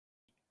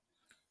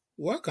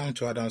Welcome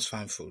to Adam's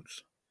Farm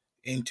Foods.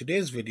 In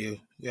today's video,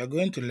 we are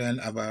going to learn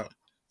about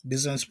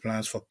business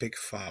plans for pig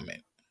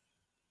farming.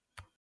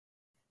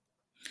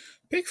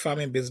 Pig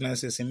farming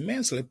business is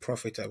immensely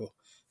profitable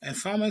and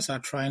farmers are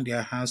trying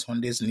their hands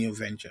on this new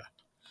venture.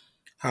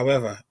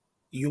 However,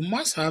 you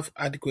must have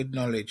adequate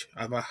knowledge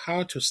about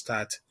how to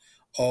start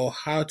or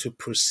how to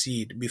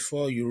proceed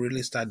before you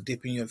really start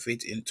dipping your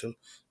feet into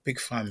pig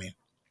farming.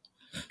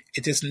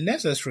 It is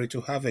necessary to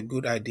have a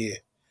good idea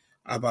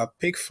about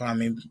pig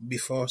farming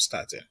before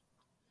starting.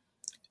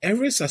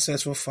 Every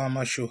successful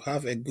farmer should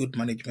have a good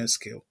management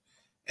skill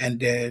and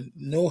they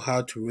know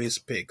how to raise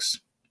pigs.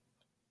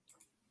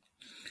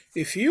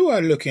 If you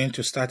are looking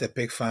to start a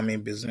pig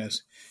farming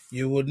business,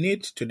 you will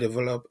need to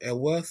develop a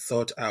well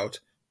thought out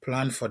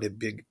plan for the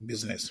big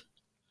business.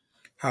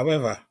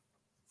 However,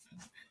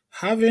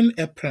 having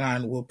a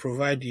plan will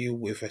provide you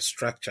with a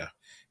structure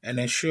and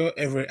ensure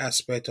every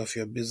aspect of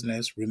your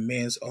business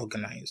remains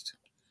organized.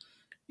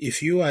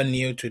 If you are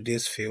new to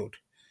this field,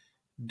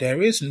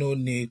 there is no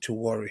need to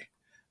worry,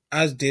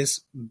 as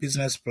this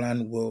business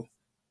plan will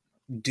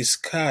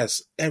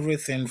discuss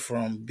everything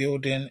from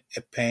building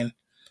a pen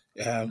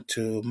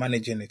to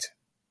managing it.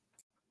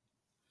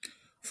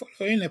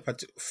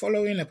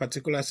 Following a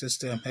particular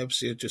system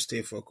helps you to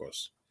stay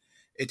focused.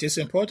 It is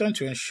important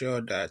to ensure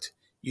that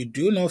you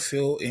do not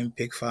fail in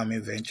pig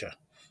farming venture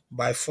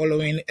by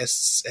following a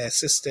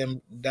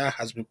system that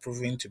has been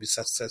proven to be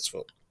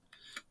successful.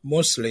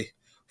 Mostly,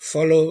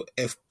 follow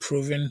a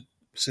proven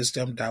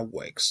system that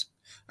works.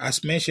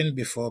 As mentioned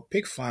before,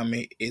 pig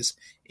farming is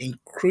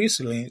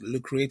increasingly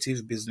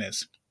lucrative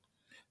business.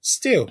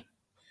 Still,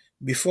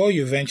 before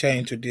you venture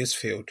into this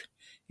field,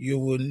 you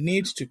will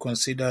need to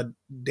consider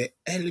the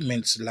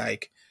elements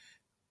like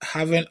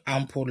having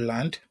ample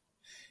land.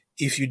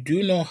 If you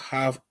do not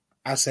have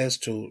access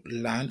to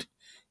land,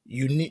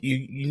 you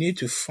need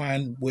to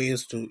find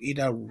ways to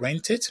either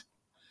rent it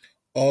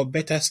or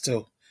better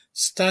still,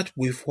 start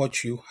with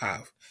what you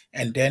have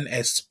and then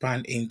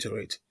expand into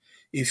it.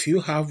 If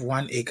you have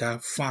 1 acre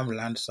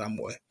farmland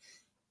somewhere,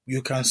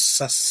 you can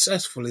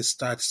successfully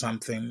start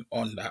something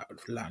on that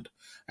land.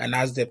 And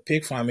as the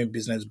pig farming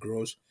business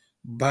grows,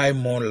 buy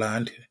more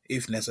land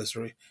if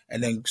necessary,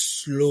 and then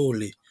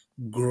slowly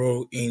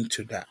grow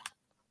into that.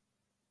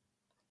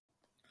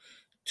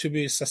 To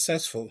be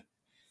successful,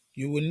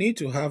 you will need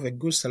to have a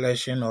good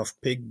selection of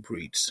pig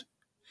breeds.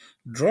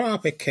 Draw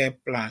up a care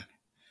plan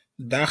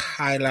that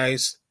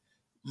highlights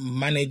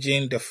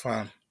managing the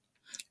farm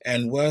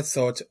and well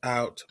thought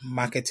out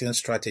marketing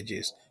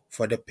strategies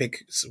for the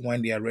pigs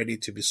when they are ready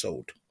to be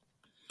sold.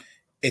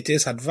 It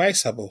is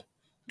advisable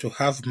to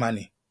have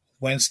money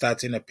when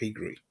starting a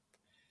piggery.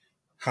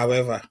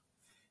 However,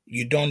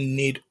 you don't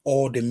need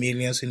all the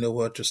millions in the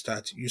world to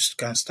start. You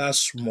can start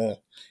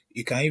small.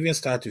 You can even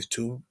start with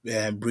 2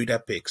 breeder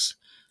pigs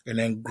and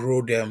then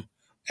grow them.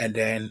 And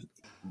then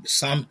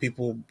some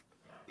people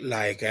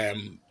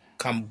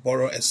can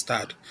borrow a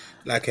stud,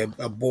 like a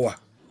boa,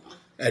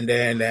 and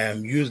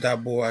then use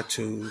that boa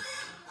to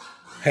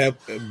help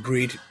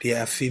breed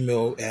their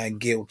female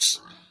gilts.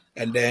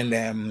 And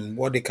then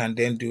what they can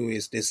then do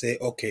is they say,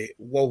 okay,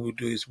 what we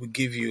do is we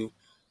give you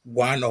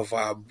one of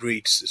our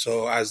breeds.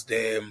 So as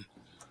the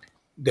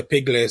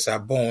piglets are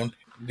born,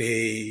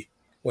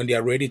 when they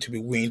are ready to be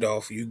weaned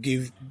off, you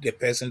give the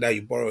person that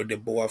you borrowed the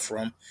boa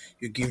from,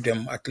 you give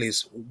them at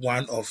least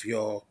one of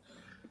your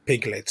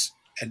piglets,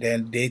 and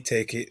then they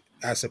take it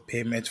as a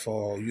payment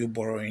for you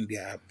borrowing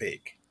their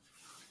pig.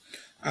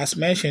 As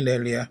mentioned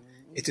earlier,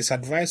 it is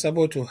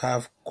advisable to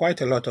have quite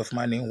a lot of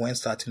money when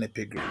starting a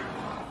piggery.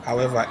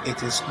 However,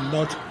 it is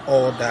not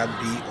all that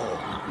be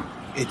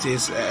all. It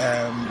is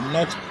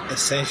not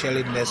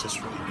essentially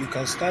necessary. You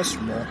can start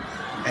small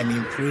and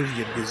improve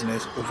your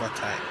business over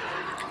time.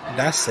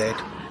 That said,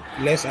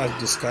 let us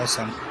discuss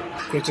some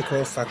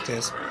critical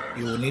factors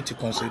you will need to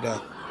consider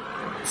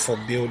for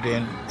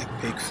building a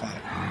pig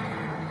farm.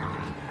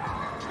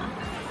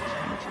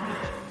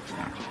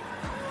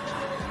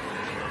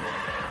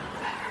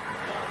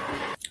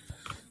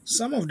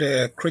 Some of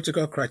the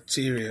critical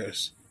criteria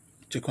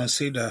to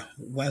consider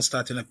when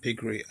starting a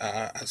piggery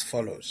are as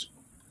follows: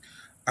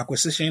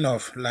 acquisition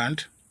of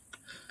land,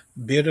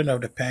 building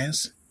of the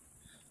pens,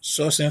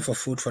 sourcing for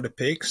food for the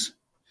pigs,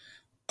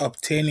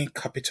 obtaining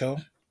capital,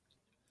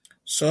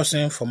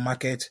 sourcing for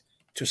market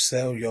to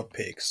sell your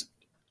pigs.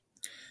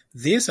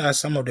 These are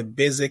some of the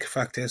basic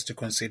factors to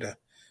consider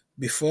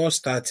before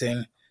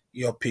starting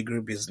your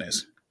piggery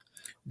business.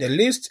 The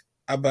list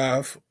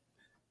above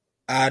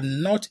are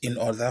not in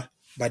order,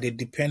 but they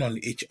depend on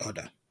each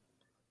other.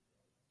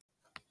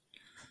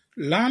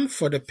 Land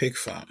for the pig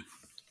farm.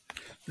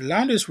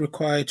 Land is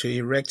required to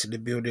erect the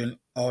building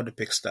or the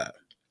pigsty.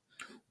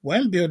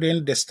 When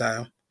building the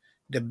style,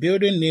 the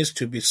building needs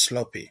to be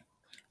slopy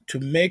to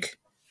make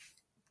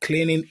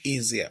cleaning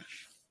easier.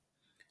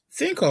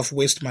 Think of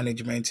waste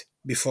management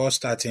before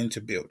starting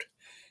to build.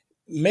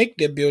 Make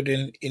the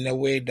building in a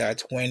way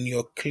that when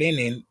you're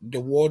cleaning, the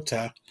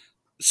water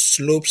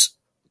slopes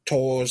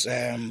towards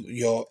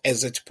your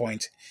exit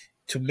point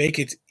to make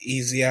it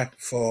easier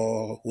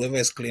for whoever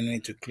is cleaning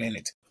to clean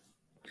it.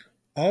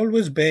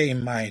 Always bear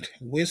in mind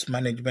waste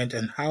management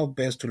and how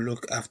best to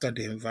look after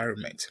the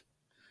environment.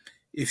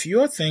 If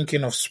you're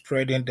thinking of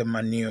spreading the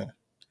manure,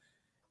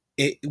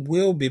 it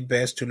will be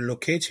best to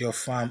locate your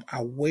farm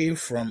away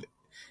from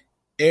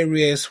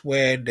areas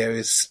where there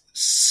is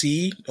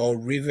sea or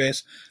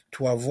rivers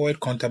to avoid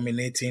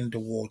contaminating the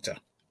water.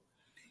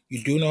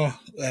 You do not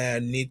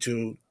need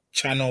to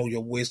channel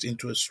your waste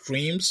into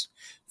streams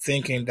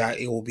thinking that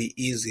it will be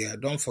easier.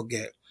 Don't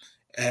forget,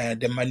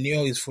 the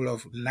manure is full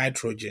of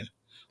nitrogen,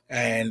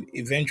 and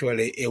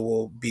eventually it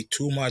will be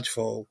too much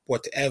for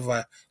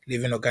whatever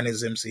living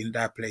organisms in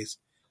that place.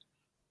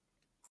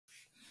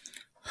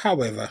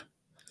 However,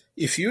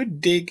 if you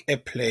dig a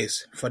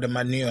place for the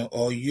manure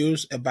or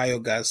use a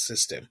biogas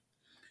system,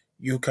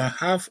 you can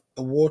have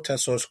a water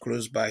source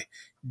close by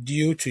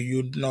due to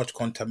you not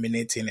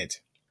contaminating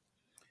it.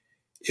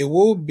 It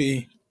will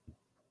be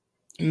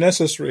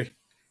necessary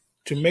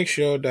to make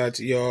sure that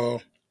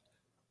your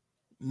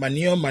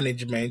manure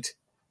management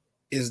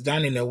is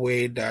done in a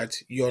way that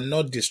you're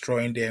not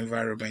destroying the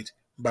environment,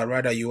 but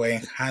rather you are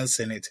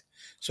enhancing it.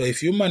 So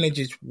if you manage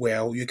it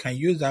well, you can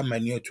use that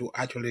manure to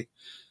actually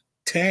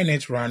turn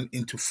it around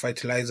into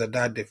fertilizer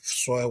that the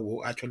soil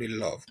will actually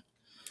love.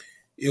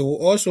 It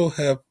will also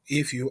help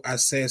if you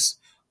assess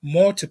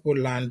multiple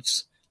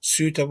lands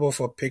suitable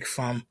for pig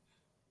farm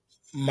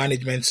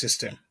management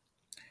system.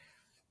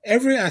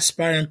 Every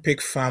aspiring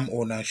pig farm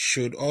owner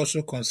should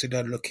also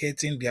consider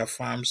locating their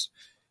farms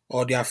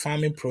or their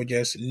farming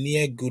projects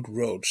near good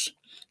roads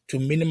to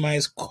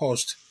minimize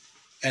cost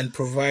and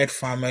provide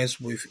farmers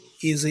with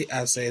easy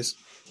access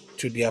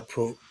to their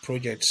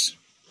projects.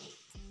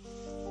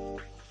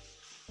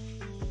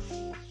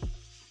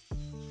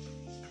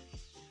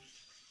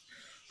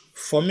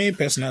 For me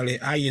personally,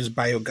 I use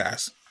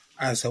biogas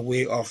as a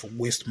way of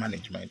waste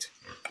management.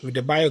 With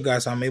the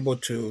biogas, I'm able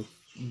to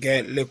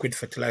get liquid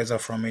fertilizer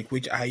from it,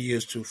 which I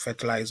use to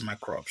fertilize my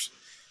crops.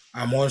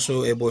 I'm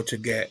also able to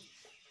get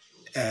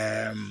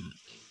um,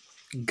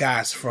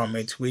 gas from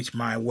it, which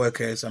my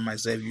workers and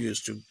myself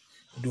use to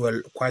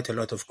do quite a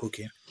lot of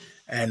cooking.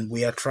 And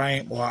we are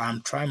trying, or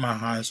I'm trying my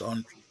hands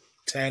on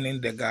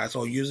turning the gas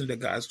or using the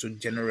gas to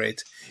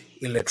generate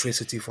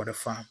electricity for the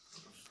farm.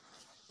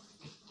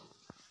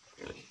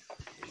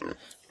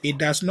 It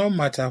does not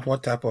matter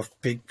what type of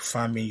pig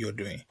farming you're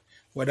doing,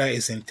 whether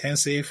it's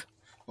intensive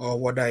or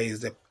whether it's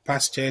the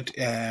pastured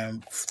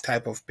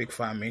type of pig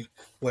farming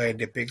where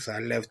the pigs are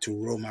left to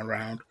roam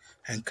around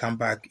and come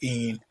back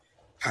in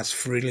as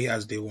freely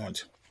as they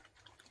want.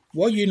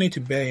 What you need to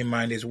bear in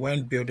mind is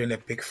when building a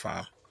pig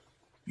farm,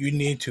 you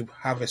need to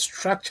have a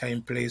structure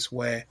in place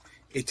where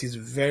it is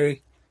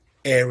very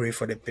airy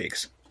for the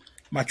pigs.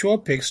 Mature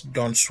pigs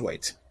don't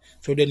sweat,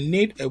 so they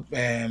need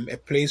a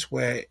place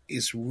where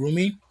it's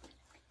roomy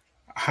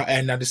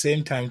and at the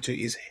same time too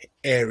is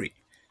airy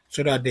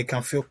so that they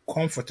can feel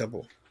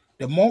comfortable.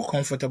 The more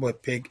comfortable a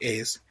pig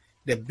is,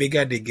 the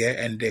bigger they get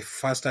and the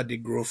faster they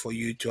grow for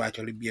you to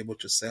actually be able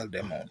to sell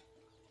them on.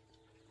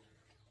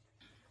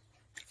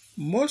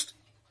 Most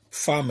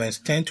farmers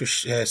tend to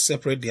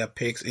separate their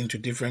pigs into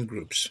different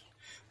groups.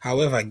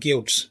 However,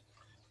 gilts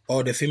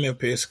or the female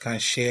pigs can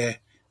share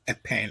a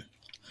pen.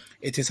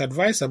 It is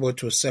advisable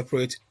to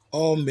separate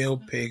all male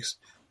pigs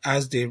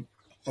as they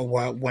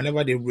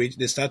whenever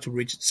they start to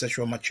reach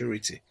sexual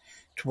maturity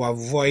to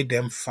avoid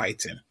them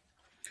fighting.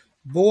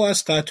 Boas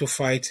start to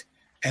fight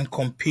and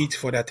compete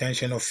for the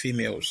attention of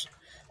females,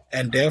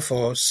 and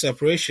therefore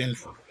separation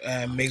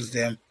makes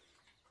them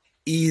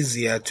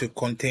easier to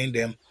contain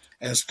them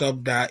and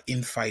stop that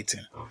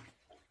infighting.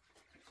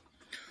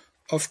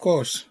 Of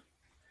course,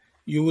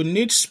 you will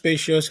need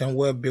spacious and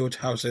well-built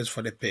houses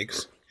for the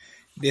pigs.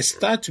 They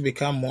start to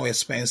become more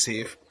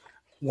expensive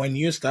when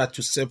you start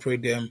to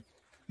separate them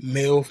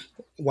male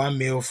one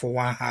male for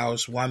one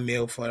house, one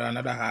male for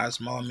another house,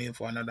 one male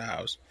for another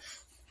house.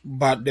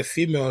 But the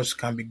females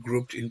can be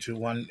grouped into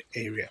one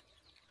area.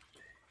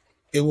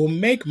 It will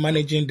make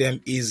managing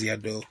them easier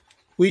though,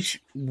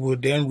 which will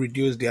then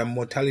reduce their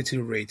mortality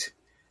rate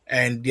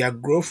and their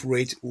growth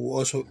rate will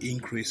also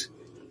increase,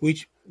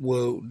 which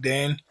will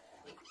then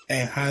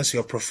enhance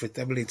your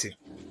profitability.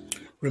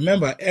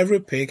 Remember, every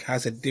pig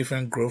has a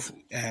different growth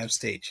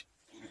stage.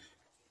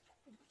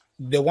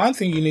 The one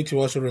thing you need to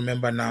also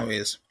remember now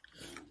is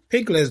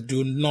piglets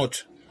do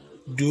not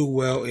do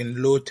well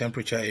in low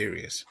temperature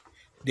areas.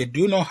 They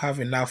do not have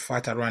enough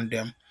fat around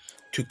them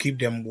to keep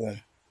them warm.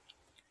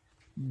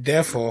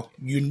 Therefore,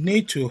 you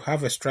need to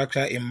have a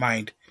structure in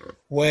mind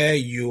where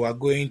you are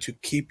going to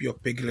keep your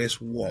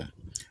piglets warm.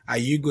 Are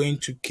you going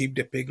to keep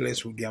the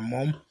piglets with their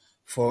mom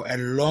for a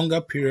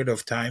longer period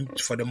of time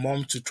for the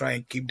mom to try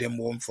and keep them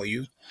warm for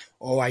you?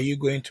 Or are you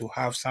going to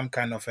have some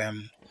kind of a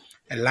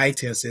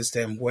lighting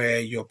system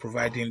where you're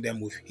providing them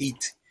with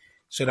heat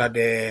so that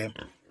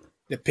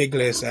the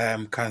piglets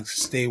can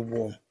stay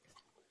warm?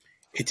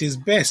 It is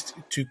best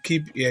to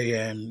keep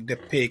the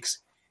pigs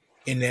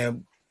in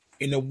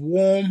a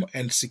warm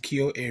and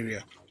secure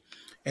area,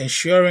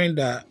 ensuring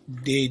that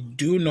they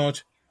do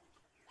not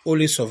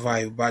only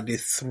survive but they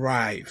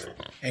thrive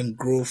and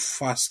grow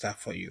faster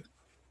for you.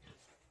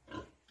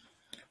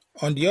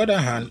 On the other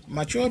hand,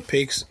 mature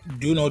pigs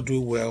do not do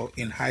well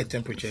in high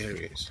temperature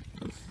areas.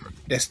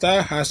 The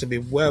stall has to be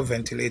well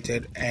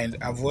ventilated and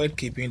avoid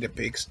keeping the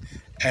pigs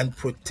and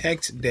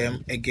protect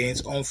them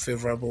against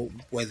unfavorable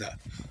weather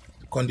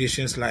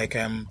conditions like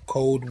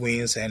cold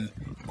winds and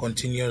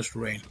continuous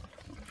rain.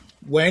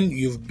 When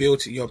you've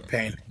built your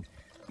pen,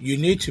 you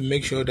need to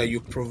make sure that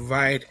you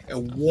provide a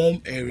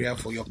warm area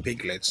for your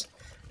piglets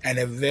and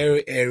a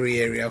very airy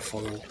area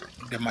for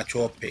the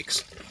mature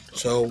pigs.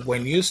 So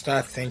when you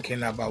start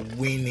thinking about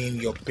weaning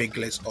your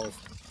piglets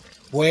off,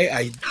 where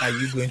are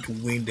you going to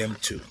wean them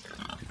to?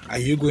 Are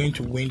you going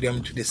to wean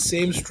them to the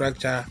same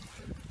structure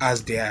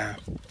as their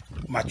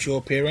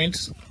mature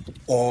parents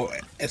or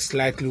a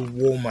slightly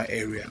warmer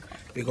area?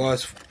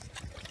 Because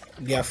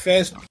their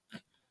first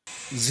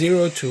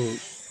 0 to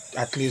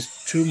at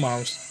least 2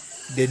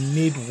 months, they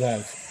need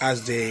warmth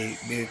as they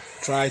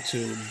try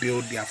to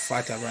build their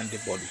fat around the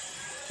body.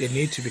 They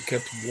need to be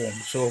kept warm.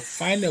 So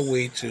find a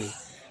way to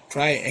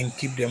try and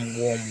keep them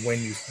warm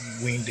when you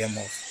wean them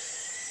off.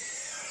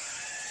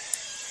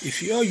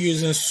 If you're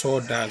using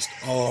sawdust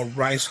or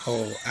rice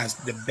hull as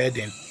the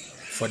bedding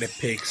for the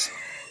pigs,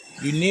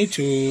 you need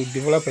to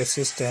develop a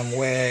system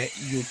where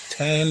you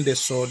turn the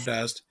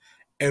sawdust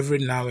every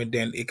now and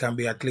then. It can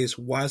be at least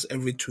once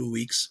every 2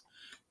 weeks.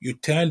 You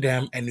turn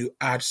them and you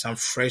add some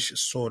fresh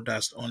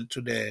sawdust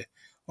onto the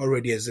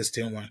already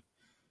existing one.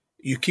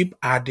 You keep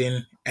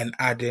adding and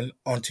adding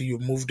until you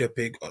move the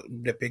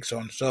pigs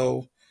on.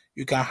 So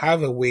you can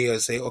have a way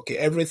of say, okay,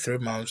 every 3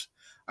 months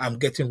I'm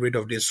getting rid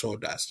of this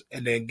sawdust,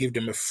 and then give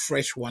them a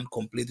fresh one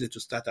completely to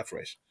start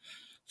afresh.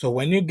 So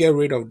when you get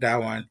rid of that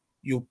one,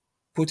 you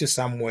put it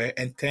somewhere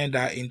and turn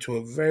that into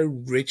a very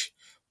rich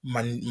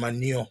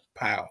manure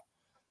pile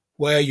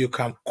where you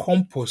can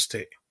compost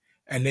it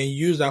and then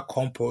use that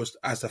compost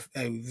as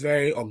a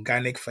very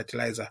organic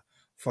fertilizer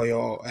for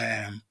your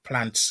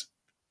plants.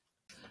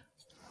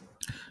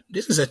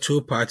 This is a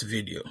two-part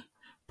video.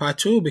 Part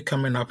 2 will be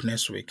coming up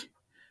next week.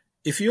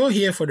 If you're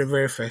here for the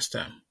very first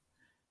time,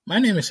 my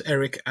name is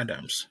Eric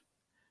Adams.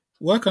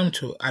 Welcome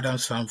to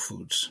Adams Farm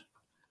Foods.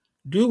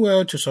 Do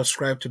well to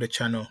subscribe to the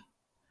channel,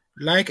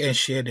 like and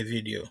share the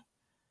video,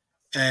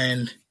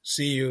 and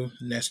see you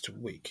next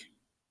week.